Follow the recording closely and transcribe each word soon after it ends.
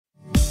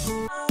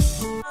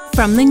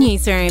From the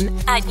newsroom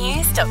at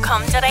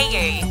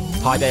news.com.au.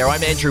 Hi there,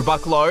 I'm Andrew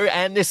Bucklow,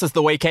 and this is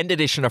the weekend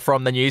edition of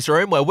From the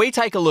Newsroom, where we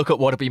take a look at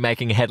what'll be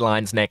making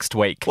headlines next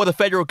week. Well, the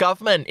federal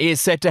government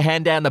is set to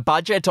hand down the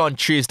budget on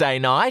Tuesday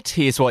night.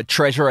 Here's what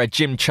Treasurer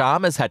Jim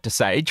Chalmers had to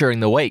say during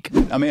the week.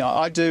 I mean,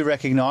 I do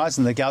recognise,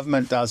 and the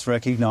government does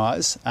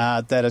recognise,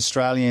 that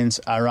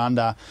Australians are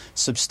under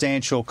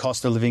substantial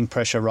cost of living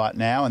pressure right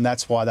now, and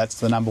that's why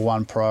that's the number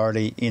one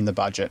priority in the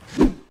budget.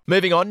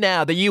 Moving on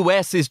now, the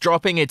US is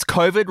dropping its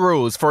COVID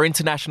rules for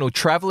international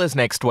travellers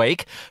next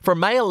week.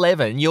 From May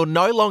 11, you'll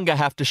no longer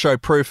have to show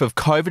proof of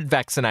COVID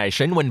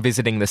vaccination when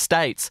visiting the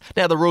States.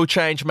 Now, the rule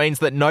change means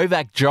that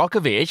Novak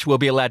Djokovic will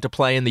be allowed to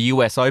play in the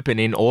US Open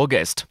in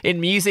August.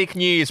 In music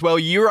news, well,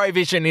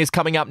 Eurovision is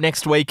coming up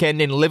next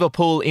weekend in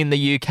Liverpool in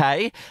the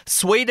UK.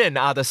 Sweden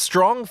are the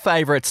strong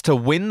favourites to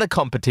win the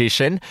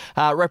competition.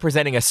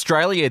 Representing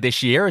Australia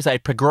this year is a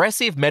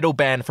progressive metal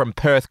band from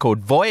Perth called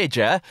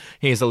Voyager.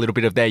 Here's a little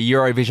bit of their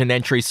Eurovision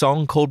entry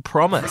song called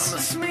Promise.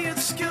 Promise me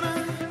it's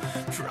gonna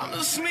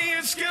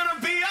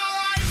be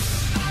alright.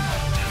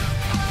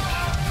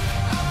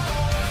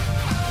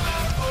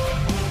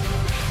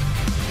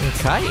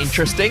 Okay,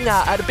 interesting.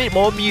 And a bit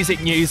more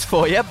music news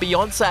for you.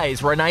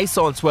 Beyonce's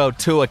Renaissance World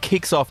Tour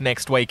kicks off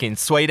next week in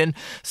Sweden.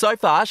 So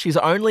far, she's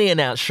only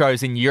announced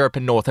shows in Europe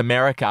and North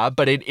America,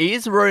 but it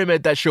is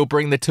rumoured that she'll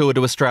bring the tour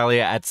to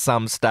Australia at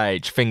some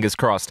stage. Fingers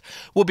crossed.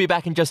 We'll be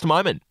back in just a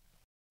moment.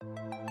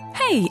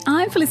 Hey,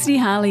 I'm Felicity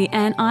Harley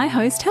and I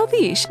host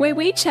Healthyish, where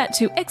we chat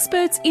to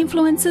experts,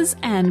 influencers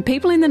and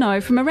people in the know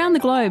from around the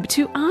globe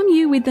to arm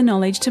you with the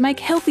knowledge to make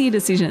healthier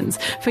decisions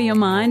for your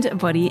mind,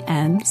 body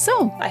and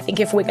soul. I think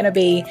if we're going to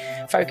be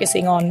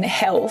focusing on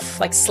health,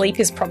 like sleep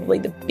is probably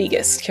the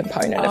biggest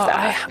component of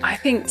that. I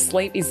think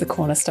sleep is the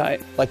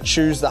cornerstone. Like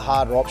choose the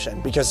harder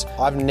option, because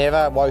I've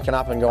never woken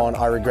up and gone,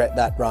 I regret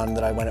that run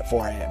that I went at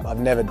 4 a.m. I've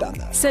never done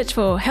that. Search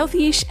for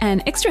Healthyish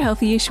and Extra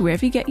Healthyish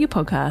wherever you get your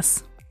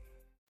podcasts.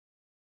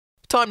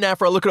 Time now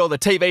for a look at all the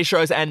TV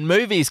shows and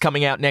movies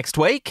coming out next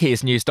week.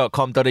 Here's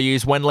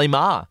news.com.au's Wenley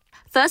Ma.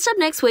 First up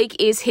next week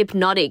is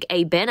Hypnotic,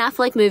 a Ben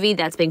Affleck movie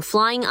that's been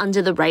flying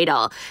under the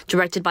radar.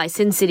 Directed by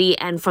Sin City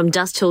and From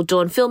Dusk Till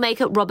Dawn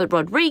filmmaker Robert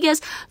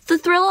Rodriguez, the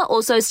thriller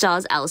also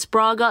stars Alice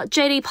Braga,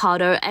 JD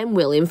Pardo and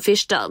William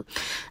Fichtner.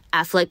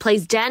 Affleck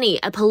plays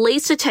Danny, a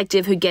police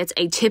detective who gets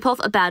a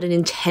tip-off about an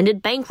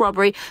intended bank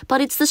robbery,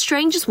 but it's the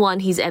strangest one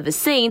he's ever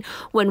seen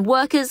when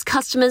workers,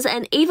 customers,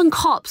 and even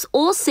cops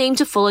all seem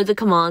to follow the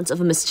commands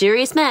of a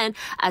mysterious man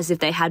as if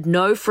they had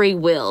no free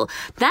will.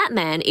 That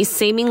man is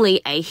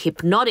seemingly a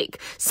hypnotic,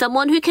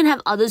 someone who can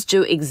have others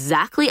do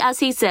exactly as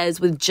he says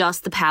with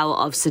just the power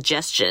of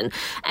suggestion.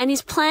 And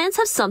his plans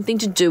have something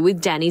to do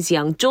with Danny's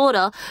young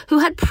daughter, who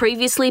had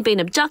previously been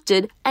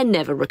abducted and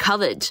never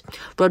recovered.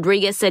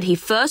 Rodriguez said he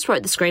first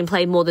wrote the screenplay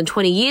more than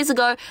 20 years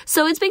ago,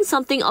 so it's been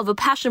something of a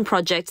passion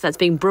project that's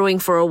been brewing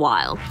for a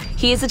while.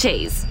 Here's a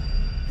tease.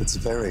 It's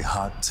very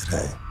hot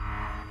today.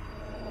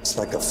 It's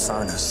like a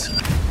furnace.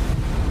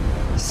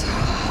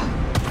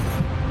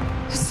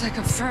 It's like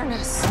a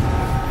furnace.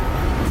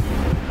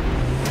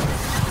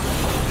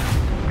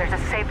 There's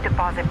a safe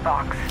deposit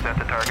box. Is that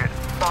the target?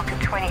 Lock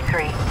at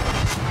 23.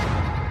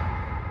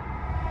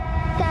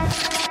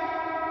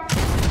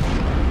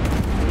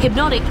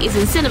 Hypnotic is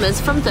in cinemas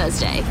from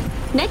Thursday.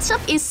 Next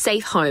up is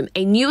Safe Home,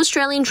 a new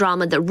Australian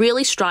drama that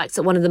really strikes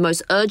at one of the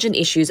most urgent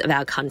issues of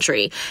our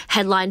country.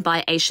 Headlined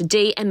by Aisha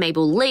Dee and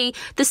Mabel Lee,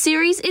 the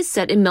series is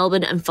set in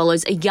Melbourne and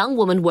follows a young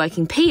woman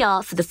working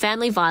PR for the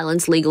Family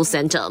Violence Legal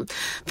Centre.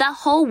 That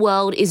whole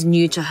world is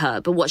new to her,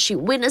 but what she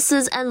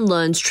witnesses and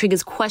learns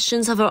triggers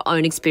questions of her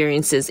own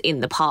experiences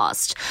in the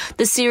past.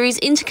 The series'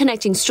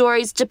 interconnecting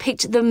stories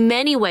depict the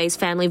many ways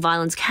family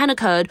violence can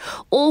occur,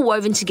 all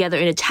woven together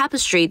in a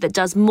tapestry that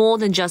does more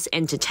than just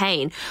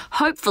entertain.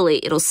 Hopefully,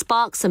 it'll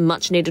spark some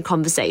much-needed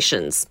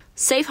conversations.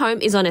 Safe Home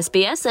is on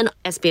SBS and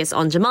SBS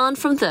On Demand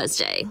from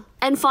Thursday.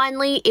 And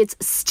finally, it's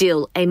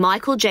Still, a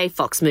Michael J.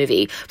 Fox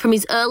movie. From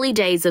his early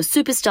days of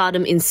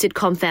superstardom in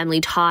sitcom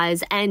Family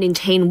Ties and in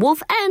Teen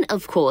Wolf, and,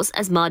 of course,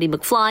 as Marty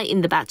McFly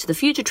in the Back to the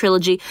Future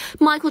trilogy,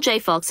 Michael J.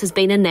 Fox has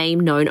been a name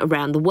known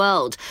around the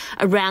world.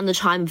 Around the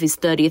time of his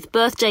 30th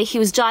birthday, he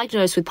was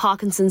diagnosed with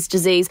Parkinson's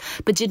disease,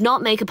 but did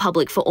not make it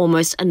public for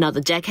almost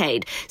another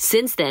decade.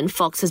 Since then,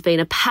 Fox has been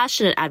a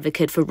passionate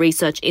advocate for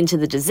research into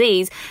the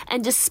disease,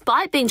 and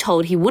despite being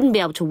told he wouldn't be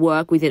able to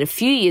work within a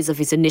few years of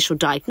his initial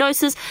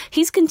diagnosis,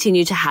 he's continued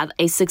to have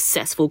a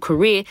successful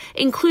career,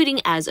 including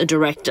as a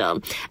director.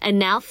 And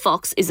now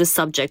Fox is the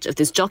subject of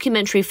this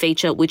documentary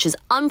feature, which has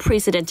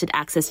unprecedented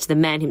access to the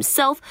man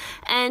himself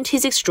and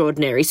his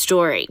extraordinary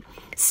story.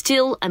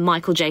 Still, a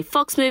Michael J.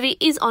 Fox movie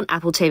is on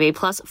Apple TV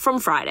Plus from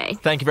Friday.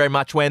 Thank you very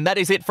much, Wen. That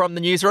is it from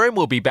the newsroom.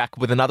 We'll be back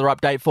with another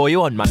update for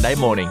you on Monday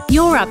morning.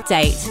 Your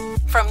update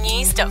from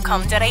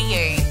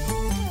news.com.au.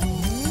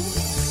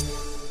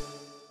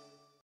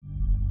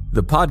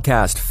 The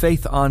podcast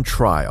Faith on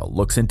Trial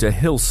looks into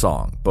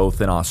Hillsong,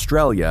 both in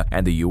Australia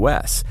and the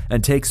US,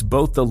 and takes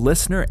both the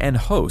listener and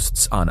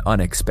hosts on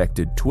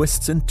unexpected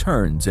twists and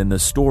turns in the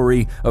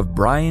story of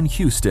Brian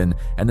Houston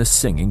and the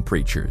Singing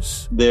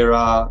Preachers. There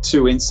are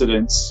 2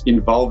 incidents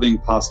involving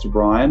Pastor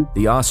Brian.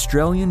 The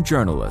Australian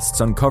journalists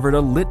uncovered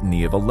a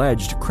litany of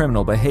alleged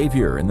criminal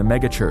behaviour in the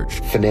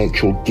megachurch.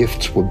 Financial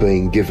gifts were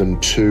being given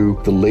to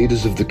the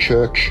leaders of the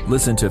church.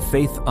 Listen to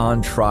Faith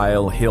on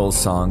Trial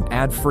Hillsong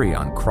ad-free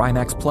on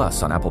Crimex Plus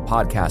on Apple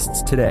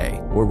Podcasts today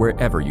or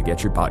wherever you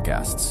get your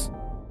podcasts.